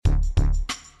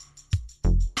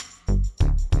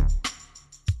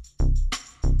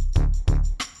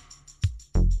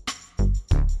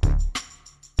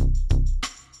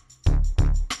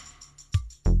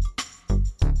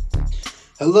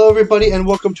Hello, everybody, and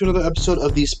welcome to another episode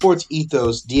of the Sports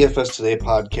Ethos DFS Today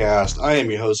podcast. I am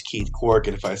your host, Keith Quirk,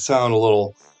 and if I sound a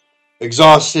little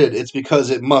exhausted, it's because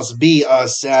it must be a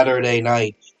Saturday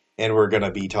night, and we're going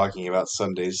to be talking about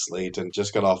Sunday's slate, and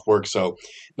just got off work, so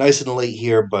nice and late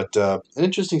here, but an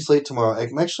interesting slate tomorrow.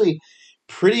 I'm actually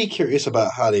pretty curious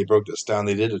about how they broke this down.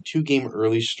 They did a two-game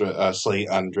early slate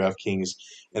on DraftKings,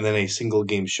 and then a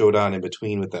single-game showdown in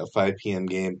between with that 5 p.m.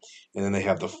 game, and then they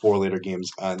have the four later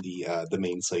games on the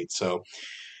main slate. So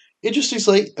interesting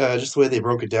slate, just the way they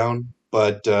broke it down.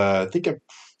 But I think I'm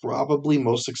probably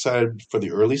most excited for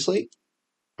the early slate,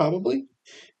 probably,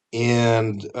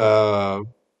 and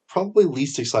probably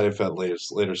least excited for that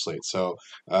later slate. So,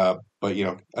 but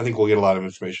I think we'll get a lot of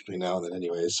information between now and then,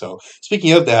 anyways. So,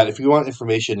 speaking of that, if you want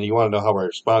information and you want to know how we're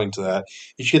responding to that,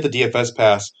 you should get the DFS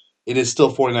pass. It is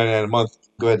still $49.99 a month.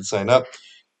 Go ahead and sign up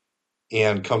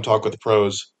and come talk with the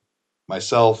pros.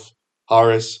 Myself,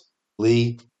 Horace,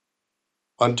 Lee,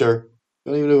 Hunter.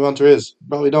 You don't even know who Hunter is. You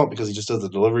probably don't because he just does the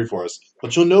delivery for us.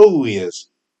 But you'll know who he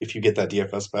is if you get that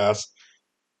DFS pass.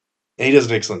 And he does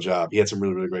an excellent job. He had some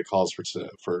really, really great calls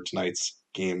for tonight's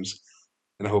games.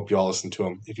 And I hope you all listen to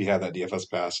him if you have that DFS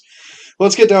pass. Well,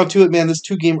 let's get down to it, man. This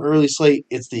two-game early slate,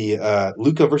 it's the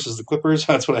Luka versus the Clippers.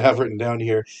 That's what I have written down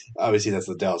here. Obviously, that's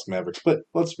the Dallas Mavericks. But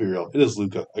let's be real. It is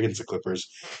Luka against the Clippers.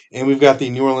 And we've got the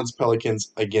New Orleans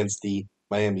Pelicans against the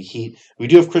Miami Heat. We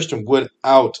do have Christian Wood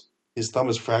out. His thumb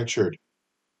is fractured.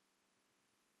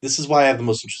 This is why I have the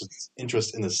most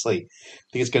interest in this slate. I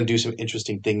think it's going to do some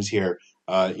interesting things here,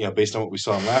 based on what we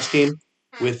saw in last game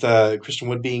with Christian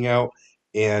Wood being out,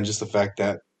 and just the fact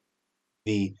that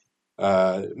the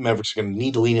Mavericks are going to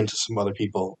need to lean into some other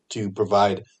people to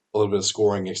provide a little bit of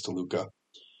scoring next to Luka.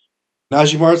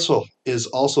 Najee Marshall is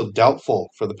also doubtful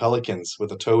for the Pelicans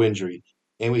with a toe injury,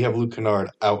 and we have Luke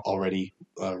Kennard out already,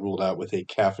 ruled out with a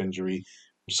calf injury,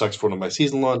 which sucks for one of my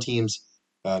season-long teams.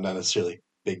 Not necessarily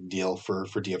big deal for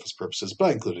DFS purposes, but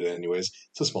I included it anyways.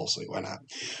 It's a small slate, why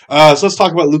not? So let's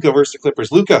talk about Luka versus the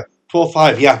Clippers. Luka,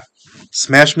 12-5, yeah.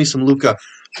 Smash me some Luka.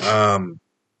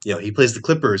 He plays the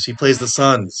Clippers. He plays the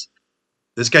Suns.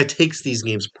 This guy takes these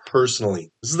games personally.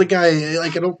 This is the guy, I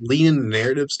don't lean into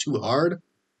narratives too hard.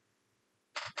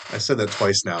 I said that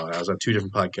twice now, and I was on two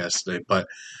different podcasts today, but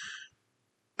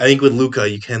I think with Luka,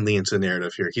 you can lean into the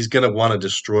narrative here. He's going to want to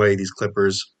destroy these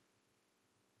Clippers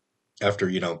after,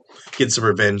 getting some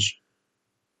revenge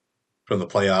from the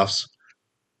playoffs.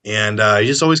 And he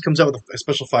just always comes out with a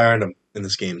special fire in him in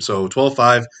this game. So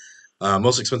 12-5,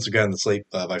 most expensive guy on the slate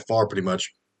by far, pretty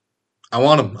much. I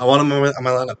want him. I want him on my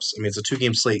lineups. I mean, it's a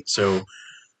two-game slate, so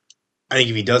I think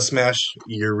if he does smash,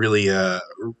 you're really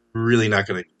not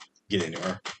going to get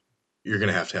anywhere. You're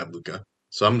going to have Luka.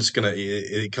 So I'm just going to –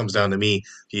 it comes down to me.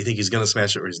 Do you think he's going to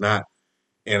smash it or he's not?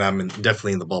 And I'm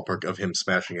definitely in the ballpark of him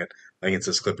smashing it against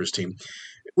this Clippers team.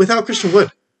 Without Christian Wood.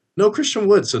 No Christian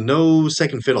Wood, so no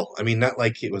second fiddle. I mean, not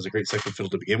like it was a great second fiddle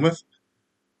to begin with.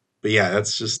 But yeah,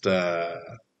 that's just an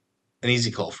easy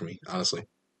call for me, honestly.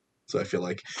 So I feel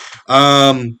like.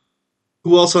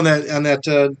 Who else on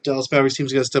that Dallas Mavericks team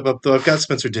is going to step up, though? I've got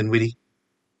Spencer Dinwiddie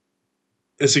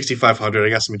at 6,500. I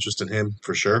got some interest in him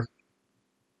for sure.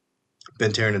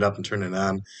 Been tearing it up and turning it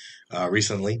on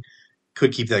recently.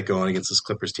 Could keep that going against this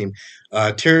Clippers team.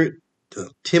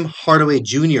 Tim Hardaway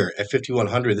Jr. at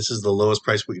 5,100. This is the lowest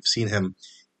price we've seen him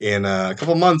in a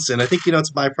couple months, and I think it's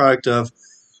a byproduct of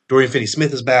Dorian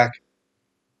Finney-Smith is back,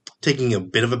 taking a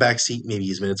bit of a backseat. Maybe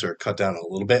his minutes are cut down a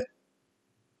little bit.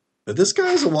 But this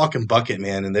guy is a walking bucket,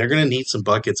 man, and they're going to need some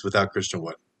buckets without Christian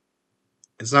Wood.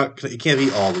 It can't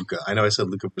be all Luka. I know I said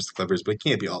Luka versus the Clippers, but it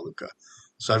can't be all Luka.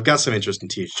 So I've got some interest in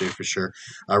THJ for sure.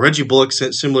 Reggie Bullock,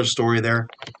 similar story there,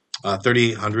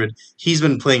 3,800. He's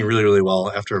been playing really, really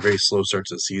well after a very slow start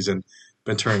to the season.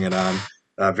 Been turning it on.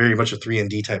 Very much a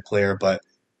 3-and-D type player, but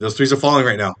those threes are falling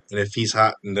right now. And if he's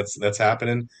hot and that's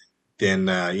happening, then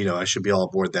I should be all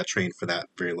aboard that train for that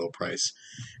very low price.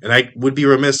 And I would be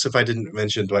remiss if I didn't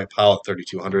mention Dwight Powell at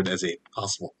 3,200 as a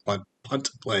possible punt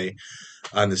play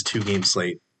on this two-game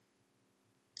slate.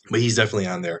 But he's definitely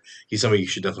on there. He's somebody you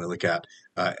should definitely look at.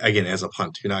 Again, as a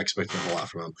punt, you're not expecting a whole lot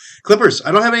from him. Clippers,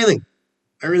 I don't have anything.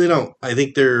 I really don't. I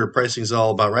think their pricing is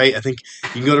all about right. I think you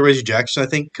can go to Reggie Jackson,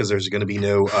 because there's going to be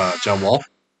no John Wall.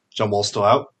 John Wall's still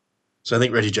out. So I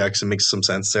think Reggie Jackson makes some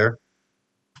sense there.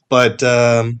 But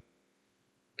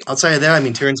outside of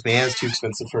that, Terrence Mann is too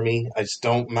expensive for me.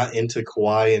 I'm not into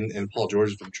Kawhi and Paul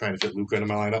George if I'm trying to fit Luka into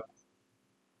my lineup.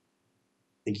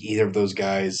 I think either of those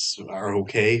guys are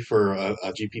okay for a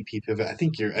GPP pivot. I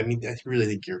really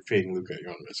think you're fading Luka at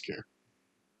your own risk here.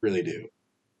 Really do.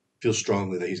 Feel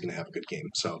strongly that he's going to have a good game.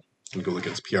 So I'm going to go look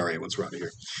at his PRA once we're out of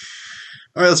here.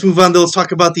 All right, let's move on, though. Let's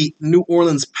talk about the New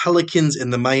Orleans Pelicans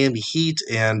and the Miami Heat.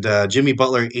 And Jimmy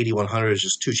Butler, 8,100 is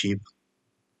just too cheap.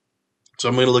 So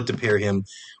I'm going to look to pair him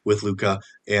with Luka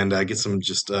and get some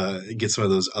of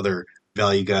those other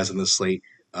value guys on this slate.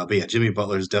 But yeah, Jimmy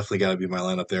Butler's definitely got to be my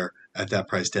lineup there at that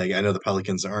price tag. I know the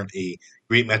Pelicans aren't a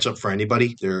great matchup for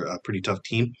anybody; they're a pretty tough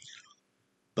team,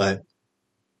 but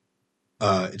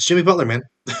it's Jimmy Butler, man.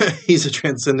 He's a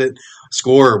transcendent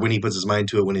scorer when he puts his mind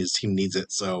to it when his team needs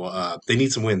it. So they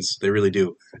need some wins. They really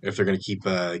do if they're going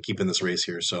to keep in this race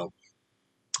here. So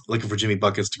looking for Jimmy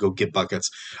Buckets to go get buckets.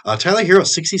 Tyler Hero,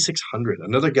 6,600.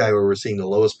 Another guy where we're seeing the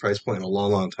lowest price point in a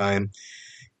long, long time.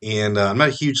 And I'm not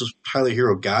a huge Tyler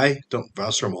Hero guy. Don't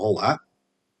vouch for him a whole lot.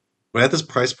 But at this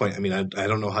price point, I mean, I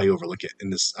don't know how you overlook it in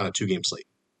this on a 2-game slate.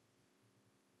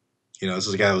 You know, this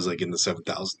is a guy who was like in the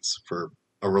 7,000s for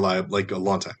a reliable, like a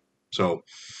long time. So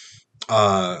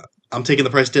I'm taking the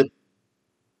price dip,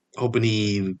 hoping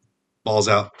he balls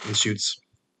out and shoots,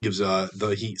 gives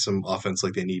the Heat some offense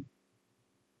like they need.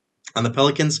 On the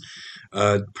Pelicans,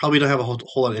 probably don't have a whole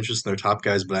lot of interest in their top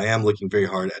guys, but I am looking very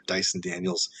hard at Dyson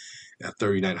Daniels at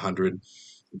 3,900.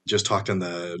 Just talked on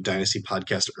the Dynasty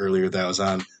podcast earlier that I was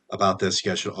on about this.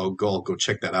 You guys should all go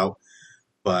check that out.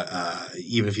 But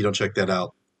even if you don't check that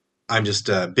out, I'm just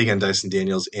big on Dyson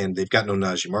Daniels, and they've got no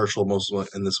Najee Marshall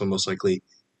in this one most likely.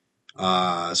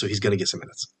 So he's going to get some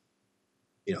minutes.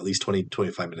 You know, at least 20,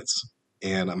 25 minutes.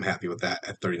 And I'm happy with that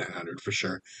at 3,900 for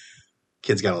sure.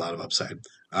 Kid's got a lot of upside.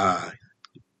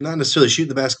 Not necessarily shooting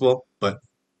the basketball, but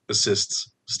assists,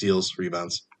 steals,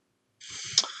 rebounds.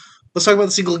 Let's talk about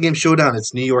the single game showdown.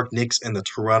 It's New York Knicks and the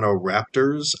Toronto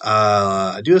Raptors.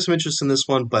 I do have some interest in this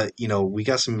one, but you know we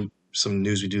got some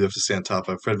news we do have to stay on top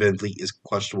of. Fred VanVleet is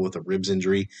questionable with a ribs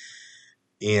injury,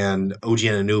 and OG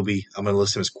Anunoby, I'm going to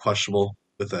list him as questionable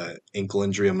with an ankle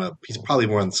injury. He's probably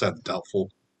more on the side of doubtful.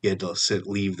 He had to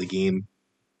leave the game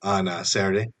on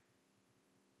Saturday.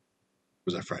 Or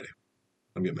was that Friday?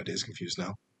 I'm getting my days confused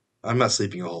now. I'm not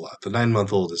sleeping a whole lot. The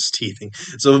 9-month-old is teething.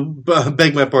 So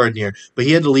beg my pardon here. But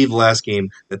he had to leave the last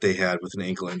game that they had with an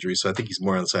ankle injury, so I think he's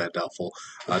more on the side of doubtful.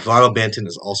 Delano Banton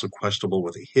is also questionable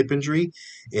with a hip injury.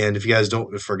 And if you guys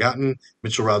don't have forgotten,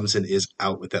 Mitchell Robinson is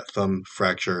out with that thumb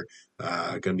fracture.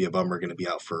 Going to be a bummer. Going to be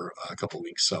out for a couple of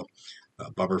weeks. So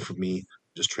bummer for me.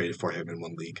 Just traded for him in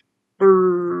one league.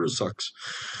 Sucks.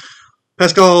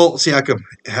 Pascal Siakam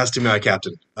has to be my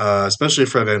captain, especially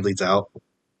if Fred VanVleet's out.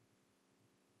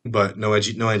 But no OG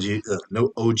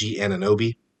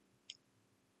Anunoby.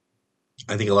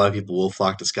 I think a lot of people will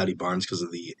flock to Scotty Barnes because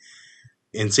of the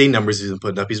insane numbers he's been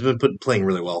putting up. He's been playing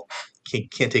really well.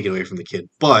 Can't take it away from the kid.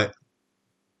 But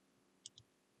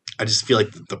I just feel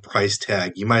like the price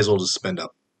tag, you might as well just spend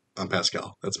up on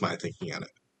Pascal. That's my thinking on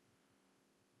it.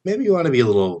 Maybe you want to be a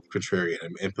little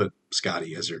contrarian and put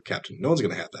Scotty as your captain. No one's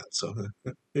going to have that. So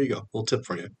there you go. A little tip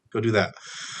for you. Go do that.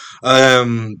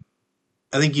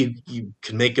 I think you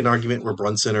can make an argument where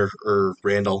Brunson or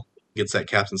Randall gets that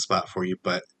captain spot for you,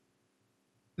 but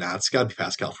it's got to be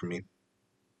Pascal for me.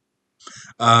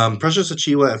 Precious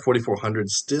Achiuwa at 4,400,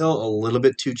 still a little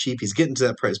bit too cheap. He's getting to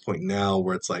that price point now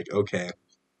where it's like, okay,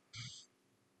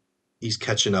 he's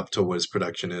catching up to what his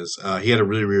production is. He had a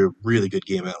really, really, really good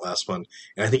game at that last one,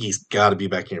 and I think he's got to be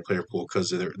back in your player pool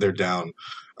because they're down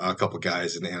a couple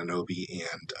guys in Anunoby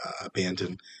and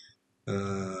Banton.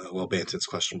 Well, Banton's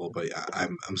questionable, but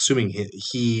I'm assuming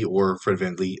he or Fred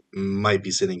VanVleet might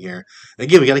be sitting here. And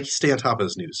again, we got to stay on top of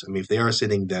this news. I mean, if they are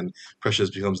sitting, then Precious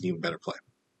becomes an even better play.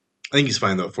 I think he's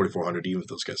fine, though, at 4,400, even if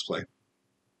those guys play.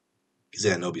 Because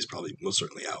Anunoby's probably most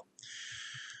certainly out.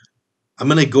 I'm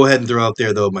going to go ahead and throw out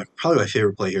there, though, probably my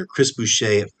favorite play here, Chris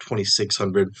Boucher at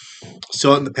 2,600.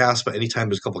 Saw it in the past, but anytime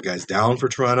there's a couple guys down for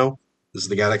Toronto, this is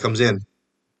the guy that comes in.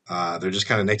 They're just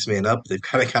kind of next man up. They've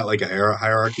kind of got like a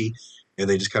hierarchy, and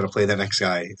they just kind of play that next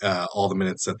guy all the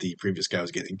minutes that the previous guy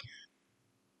was getting.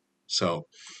 So,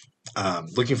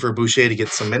 looking for Boucher to get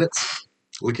some minutes.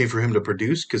 Looking for him to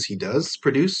produce, because he does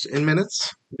produce in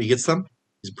minutes. He gets them.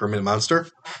 He's a per-minute monster.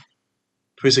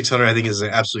 2,600, I think, is an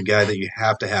absolute guy that you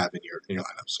have to have in your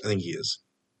lineups. I think he is.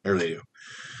 I really do.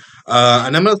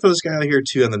 And I'm going to throw this guy out here,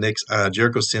 too, on the Knicks.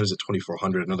 Jericho Sims at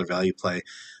 2,400, another value play.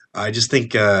 I just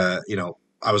think, I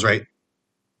was right.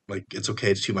 Like, it's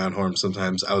okay to toot my own horn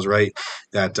sometimes. I was right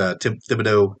that Tim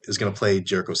Thibodeau is going to play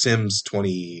Jericho Sims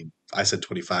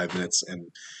 25 minutes, and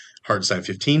Hartenstein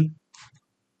 15.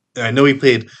 And I know he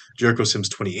played Jericho Sims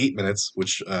 28 minutes,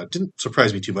 which didn't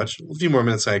surprise me too much. A few more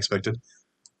minutes than I expected.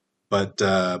 But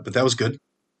that was good.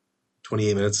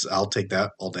 28 minutes, I'll take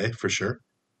that all day for sure.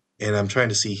 And I'm trying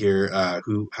to see here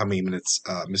how many minutes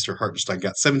Mr. Hartenstein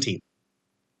got. 17.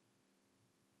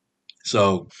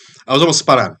 So I was almost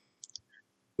spot on.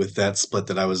 with that split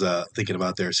that I was thinking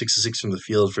about there. 6 of 6 from the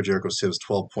field for Jericho Sims,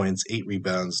 12 points, 8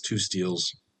 rebounds, 2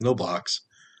 steals, no blocks.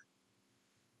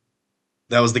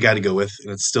 That was the guy to go with,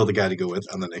 and it's still the guy to go with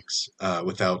on the Knicks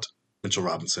without Mitchell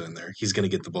Robinson in there. He's going to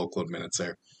get the bulk load minutes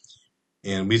there.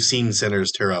 And we've seen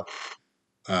centers tear up,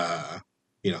 uh,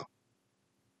 you know,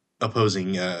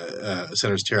 opposing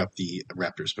centers tear up the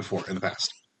Raptors before in the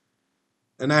past.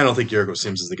 And I don't think Jericho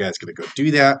Sims is the guy that's going to go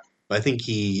do that. But I think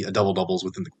a double doubles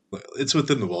within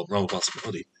the realm of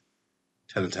possibility.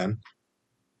 10 and 10,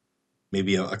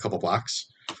 maybe a couple blocks.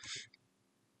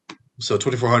 So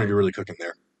 2,400, you're really cooking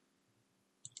there.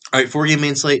 All right, 4-game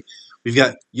main slate. We've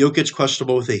got Jokic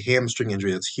questionable with a hamstring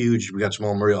injury. That's huge. We got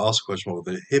Jamal Murray also questionable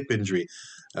with a hip injury.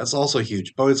 That's also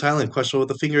huge. Bones Highland questionable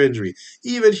with a finger injury.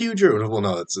 Even huger. Well,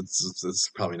 no, it's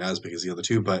probably not as big as the other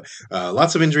two, but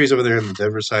lots of injuries over there on the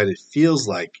Denver side. It feels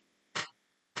like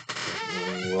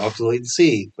we'll have to wait and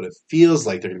see, but it feels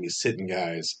like they're going to be sitting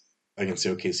guys against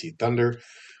the OKC Thunder,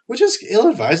 which is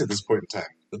ill-advised at this point in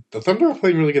time. The Thunder are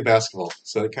playing really good basketball,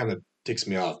 so it kind of ticks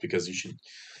me off because you should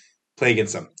play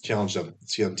against them, challenge them.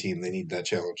 It's a young team; they need that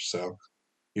challenge. So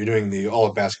you're doing the all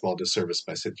of basketball disservice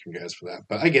by sitting guys for that.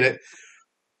 But I get it.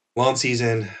 Long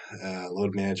season,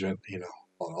 load management,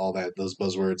 all that, those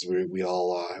buzzwords we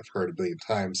all have heard a billion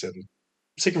times, and I'm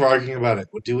sick of arguing about it.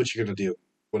 Well, do what you're gonna do.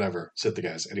 Whatever. Sit the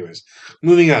guys. Anyways,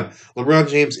 moving on. LeBron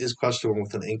James is questionable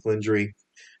with an ankle injury.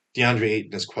 DeAndre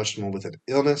Ayton is questionable with an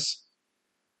illness.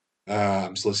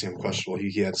 I'm still listing him questionable.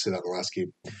 He had to sit out the last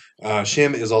game.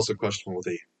 Shim is also questionable with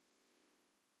a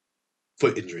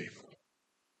foot injury.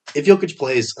 If Jokic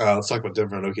plays, let's talk about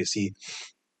Denver and OKC.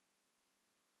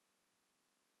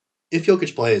 If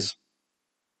Jokic plays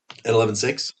at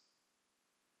 11-6,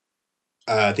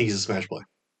 I think he's a smash play.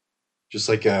 Just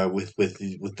like with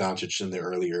Doncic in the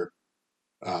earlier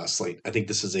slate. I think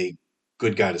this is a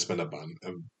good guy to spend up on.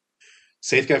 A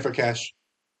safe guy for cash.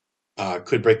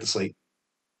 Could break the slate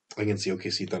against the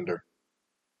OKC Thunder,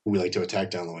 who we like to attack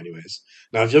down low anyways.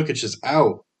 Now, if Jokic is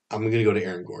out, I'm going to go to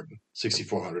Aaron Gordon,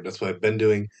 6,400. That's what I've been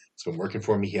doing. It's been working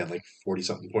for me. He had like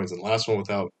 40-something points in the last one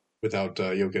without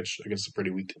Jokic against a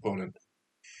pretty weak opponent.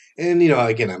 And,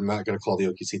 again, I'm not going to call the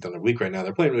OKC Thunder weak right now.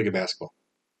 They're playing really good basketball.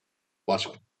 Watched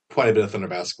quite a bit of Thunder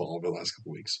basketball over the last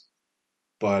couple weeks.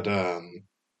 But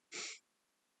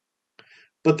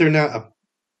they're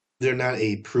not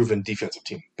a proven defensive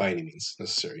team by any means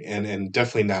necessary, and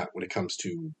definitely not when it comes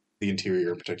to the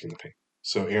interior and protecting the paint.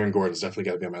 So Aaron Gordon's definitely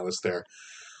got to be on my list there.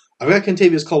 I've got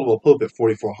Kentavious Caldwell-Pope at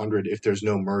 4,400 if there's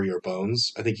no Murray or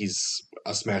Bones. I think he's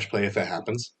a smash play if that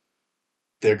happens.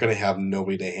 They're going to have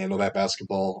nobody to handle that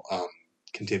basketball.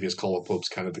 Kentavious Caldwell-Pope's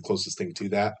kind of the closest thing to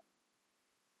that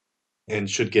and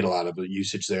should get a lot of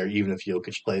usage there, even if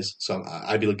Jokic plays. So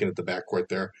I'd be looking at the backcourt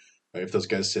there. If those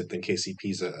guys sit, then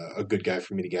KCP's a good guy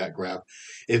for me to grab.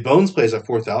 If Bones plays at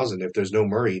 4,000, if there's no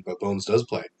Murray, but Bones does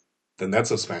play, then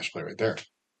that's a smash play right there.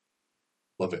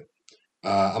 Love it.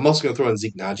 I'm also going to throw in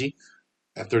Zeke Naji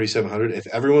at 3,700. If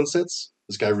everyone sits,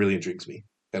 this guy really intrigues me.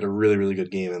 Had a really, really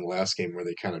good game in the last game where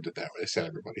they kind of did that, where they sat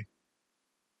everybody.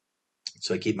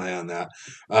 So I keep my eye on that.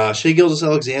 Shai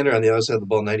Gilgeous-Alexander on the other side of the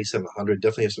ball, 9,700.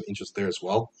 Definitely have some interest there as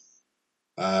well.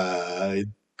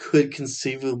 Could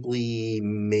conceivably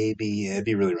maybe it'd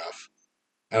be really rough.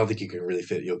 I don't think you can really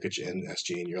fit Jokic and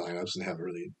SG in your lineups and have a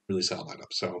really, really solid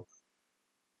lineup. So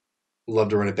love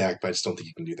to run it back, but I just don't think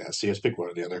you can do that. So you have to pick one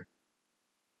or the other.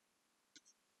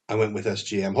 I went with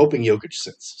SG. I'm hoping Jokic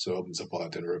sits, so it opens up all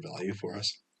that Denver value for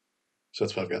us. So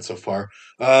that's what I've got so far.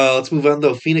 Let's move on,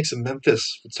 though. Phoenix and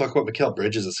Memphis. Let's talk about Mikal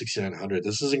Bridges at 6,900.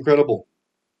 This is incredible.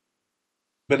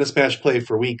 Been a smash play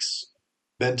for weeks.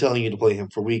 Been telling you to play him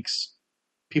for weeks.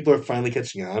 People are finally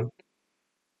catching on.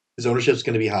 His ownership's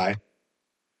going to be high.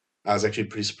 I was actually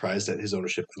pretty surprised at his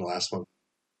ownership in the last one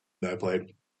that I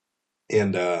played.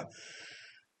 And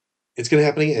it's going to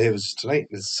happen again. It was tonight,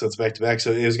 so it's back to back.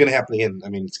 So it was going to happen again. I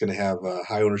mean, it's going to have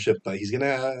high ownership, but he's going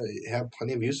to have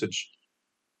plenty of usage.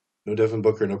 No Devin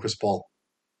Booker, no Chris Paul.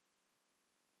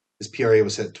 His PRA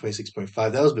was set 26.5.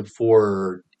 That was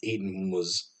before Ayton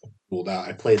was ruled out.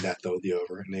 I played that, though, the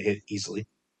over, and they hit easily.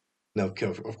 Now,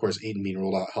 of course, Ayton being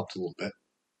ruled out helped a little bit.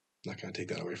 I'm not going to take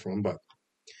that away from him, but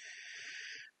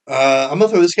I'm going to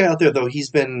throw this guy out there, though.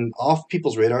 He's been off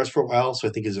people's radars for a while, so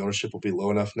I think his ownership will be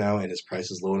low enough now, and his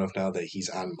price is low enough now that he's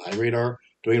on my radar.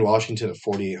 Dwayne Washington at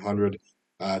 4,800.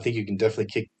 I think you can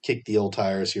definitely kick the old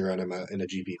tires here on him in a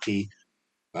GPP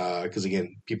because,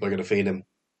 again, people are going to fade him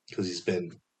because he's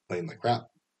been playing like crap.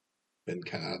 Been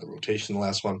kind of out of the rotation the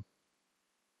last one.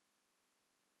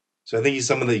 So I think he's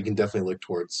someone that you can definitely look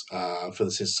towards for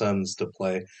the Suns to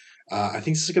play. I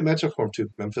think this is a good matchup for him, too.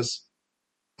 Memphis.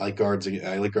 I like guards.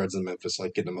 I like guards in Memphis. I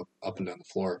like getting them up and down the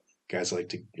floor. Guys like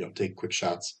to take quick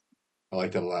shots. I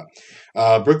like that a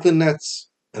lot. Brooklyn Nets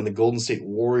and the Golden State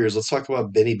Warriors. Let's talk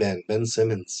about Ben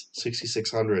Simmons,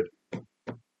 6,600.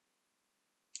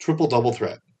 Triple double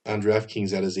threat on DraftKings.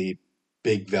 That is a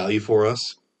big value for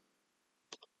us.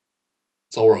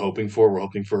 That's all we're hoping for. We're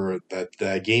hoping for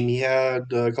that game he had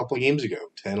a couple of games ago,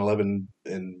 10, 11,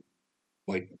 and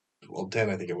 10,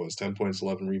 I think it was, 10 points,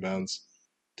 11 rebounds,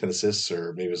 10 assists,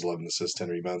 or maybe it was 11 assists, 10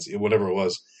 rebounds, whatever it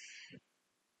was.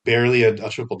 Barely a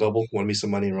triple-double. Won me some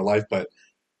money in real life,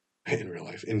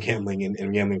 in gambling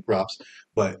and gambling props.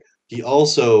 But he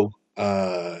also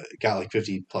got like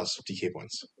 50-plus DK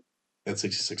points at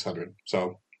 6,600.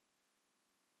 So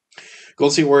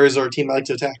Golden State Warriors are a team I like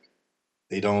to attack.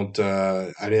 They don't.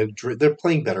 They're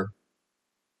playing better.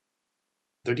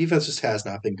 Their defense just has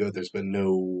not been good. There's been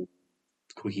no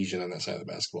cohesion on that side of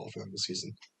the basketball for them this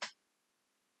season. I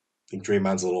think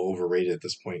Draymond's a little overrated at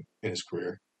this point in his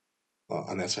career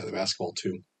on that side of the basketball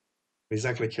too. But he's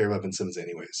not going to care about Ben Simmons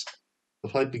anyways.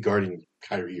 He'll probably be guarding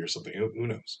Kyrie or something. Who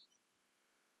knows?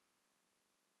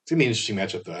 It's going to be an interesting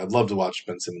matchup, though. I'd love to watch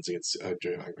Ben Simmons against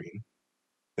Draymond Green.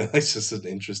 That's just an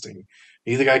interesting.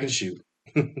 Neither guy can shoot.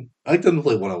 I like them to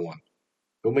play one-on-one.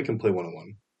 Go make them play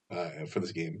one-on-one for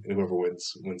this game. And whoever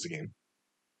wins the game.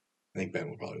 I think Ben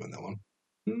will probably win that one.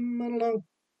 I don't know.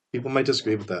 People might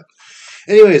disagree with that.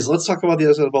 Anyways, let's talk about the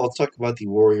other side of the ball. Let's talk about the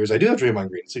Warriors. I do have Draymond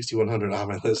Green, 6,100 on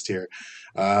my list here.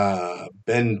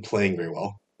 Ben playing very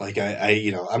well. Like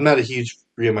I'm not a huge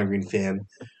Draymond Green fan.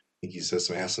 I think he says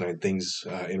some asinine things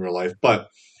in real life. But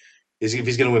if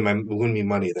he's going to win me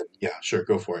money, then yeah, sure,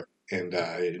 go for it.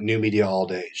 And new media all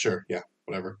day, sure, yeah,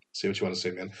 whatever. Say what you want to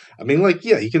say, man. I mean,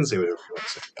 yeah, you can say whatever you want to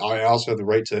say. I also have the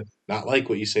right to not like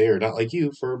what you say or not like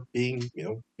you for being,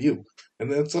 you,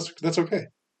 and that's okay.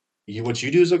 What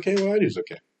you do is okay. What I do is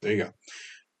okay. There you go.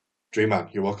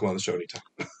 Draymond, you're welcome on the show anytime.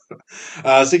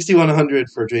 6,100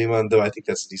 for Draymond, though I think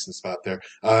that's a decent spot there.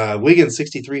 Wiggins,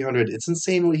 6,300. It's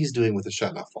insane what he's doing with the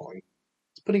shot not falling.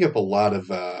 He's putting up a lot of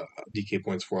DK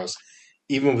points for us,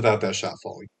 even without that shot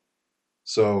falling.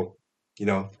 So,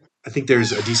 I think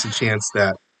there's a decent chance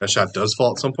that a shot does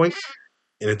fall at some point.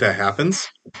 And if that happens,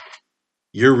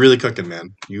 you're really cooking,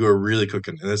 man. You are really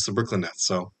cooking. And it's the Brooklyn Nets,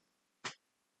 so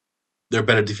they're a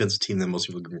better defensive team than most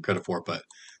people give them credit for, but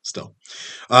still.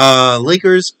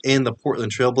 Lakers and the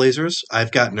Portland Trailblazers.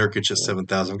 I've got Nurkic at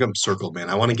 7,000. I've got him circled, man.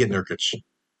 I want to get Nurkic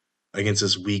against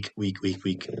this weak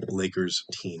Lakers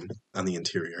team on the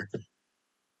interior.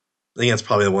 I think that's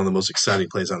probably one of the most exciting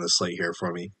plays on this slate here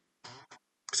for me,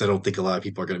 because I don't think a lot of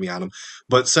people are going to be on him.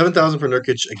 But 7,000 for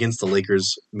Nurkic against the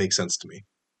Lakers makes sense to me.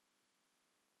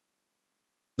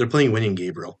 They're playing Wenyen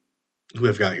Gabriel, who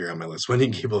I've got here on my list.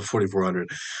 Wenyen Gabriel, 4,400.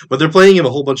 But they're playing him a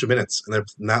whole bunch of minutes, and they're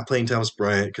not playing Thomas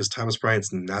Bryant because Thomas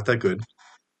Bryant's not that good.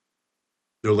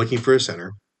 They're looking for a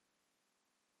center.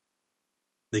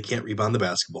 They can't rebound the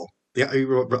basketball. They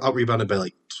out-rebounded by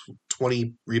like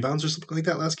 20 rebounds or something like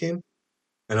that last game.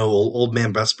 I know old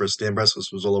man Brespers, Dan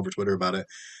Brespers, was all over Twitter about it.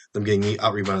 Them getting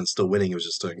out-rebounded and still winning. It was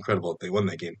just incredible that they won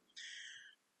that game.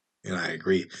 And I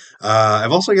agree.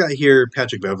 I've also got here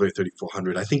Patrick Beverley,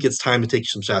 3,400. I think it's time to take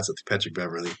some shots at Patrick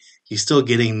Beverley. He's still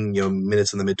getting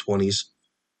minutes in the mid-20s.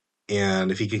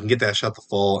 And if he can get that shot to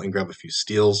fall and grab a few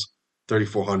steals,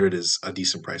 3,400 is a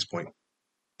decent price point.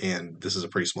 And this is a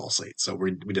pretty small slate. So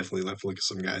we definitely have to look at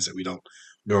some guys that we don't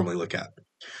normally look at.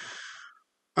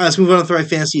 All right, let's move on to Thrive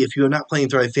Fantasy. If you are not playing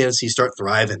Thrive Fantasy, start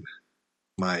thriving,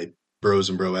 my bros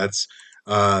and broettes.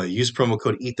 Use promo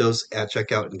code ETHOS at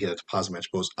checkout and get a deposit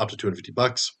match bonus up to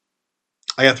 $250.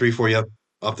 I got 3 for you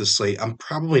off this slate. I'm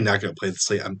probably not going to play the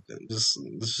slate. This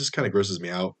just kind of grosses me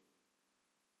out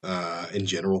in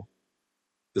general.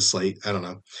 The slate, I don't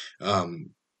know.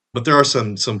 But there are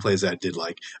some plays that I did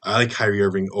like. I like Kyrie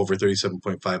Irving over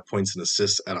 37.5 points and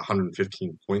assists at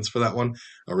 115 points for that one.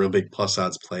 A real big plus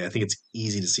odds play. I think it's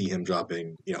easy to see him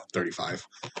dropping, 35,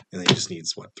 and then he just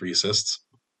needs 3 assists.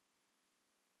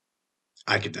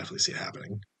 I could definitely see it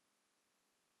happening.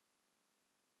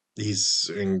 He's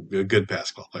a good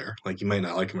basketball player. Like, you might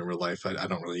not like him in real life. I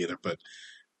don't really either, but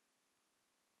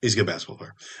he's a good basketball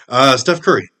player. Steph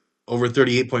Curry, over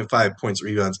 38.5 points,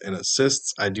 rebounds, and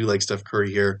assists. I do like Steph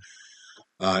Curry here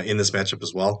in this matchup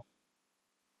as well.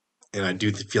 And I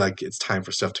do feel like it's time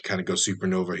for Steph to kind of go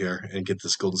supernova here and get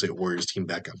this Golden State Warriors team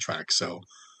back on track. So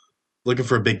looking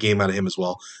for a big game out of him as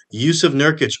well. Yusuf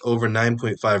Nurkic over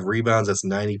 9.5 rebounds. That's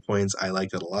 90 points. I like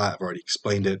that a lot. I've already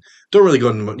explained it. Don't really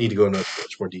need to go into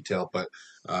much more detail, but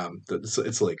it's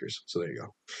the Lakers. So there you go.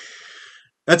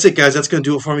 That's it, guys. That's going to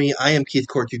do it for me. I am Keith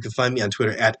Cork. You can find me on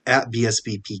Twitter at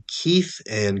BSBPKeith,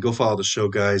 and go follow the show,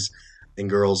 guys. and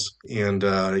girls, and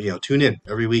tune in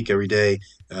every week, every day.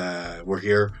 We're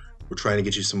here. We're trying to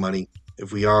get you some money.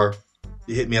 If we are,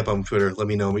 you hit me up on Twitter. Let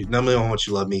me know. Let me know how much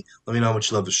you love me. Let me know how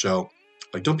much you love the show.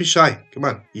 Like, don't be shy. Come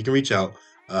on, you can reach out.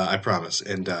 I promise,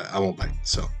 and I won't bite.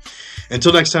 So,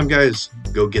 until next time, guys,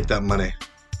 go get that money.